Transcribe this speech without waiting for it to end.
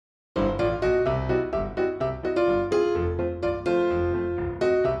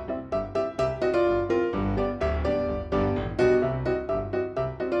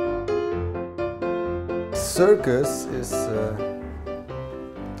Circus is a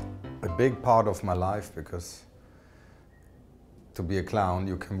big part of my life because to be a clown,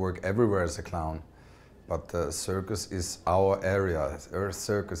 you can work everywhere as a clown. But the circus is our area. Our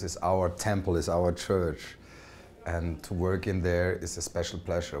circus is our temple, is our church. And to work in there is a special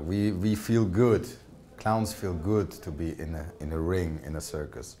pleasure. We feel good. Clowns feel good to be in a ring, in a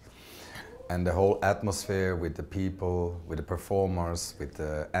circus. And the whole atmosphere with the people, with the performers, with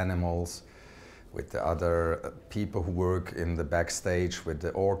the animals, with the other people who work in the backstage, with the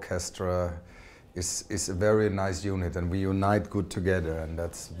orchestra, is a very nice unit, and we unite good together, and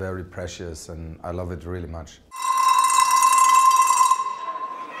that's very precious, and I love it really much.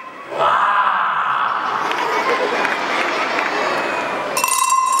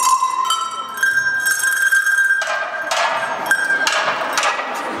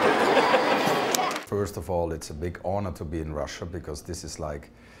 First of all, it's a big honor to be in Russia, because this is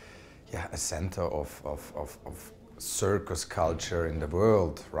like, yeah, a center of circus culture in the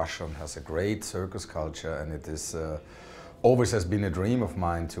world. Russia has a great circus culture, and it is always has been a dream of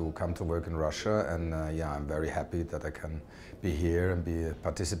mine to come to work in Russia. And yeah, I'm very happy that I can be here and be a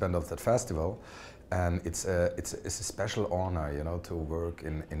participant of that festival. And it's a special honor, you know, to work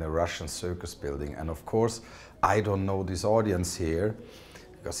in a Russian circus building. And of course, I don't know this audience here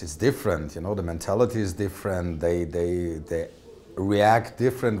because it's different. You know, the mentality is different. They react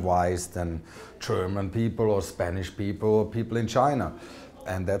different wise than German people or Spanish people or people in China,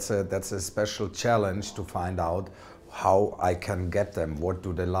 and that's a special challenge to find out how I can get them. What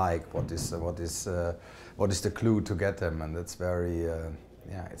do they like? What is the clue to get them? And that's very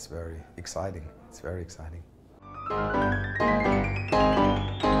yeah, it's very exciting. It's very exciting.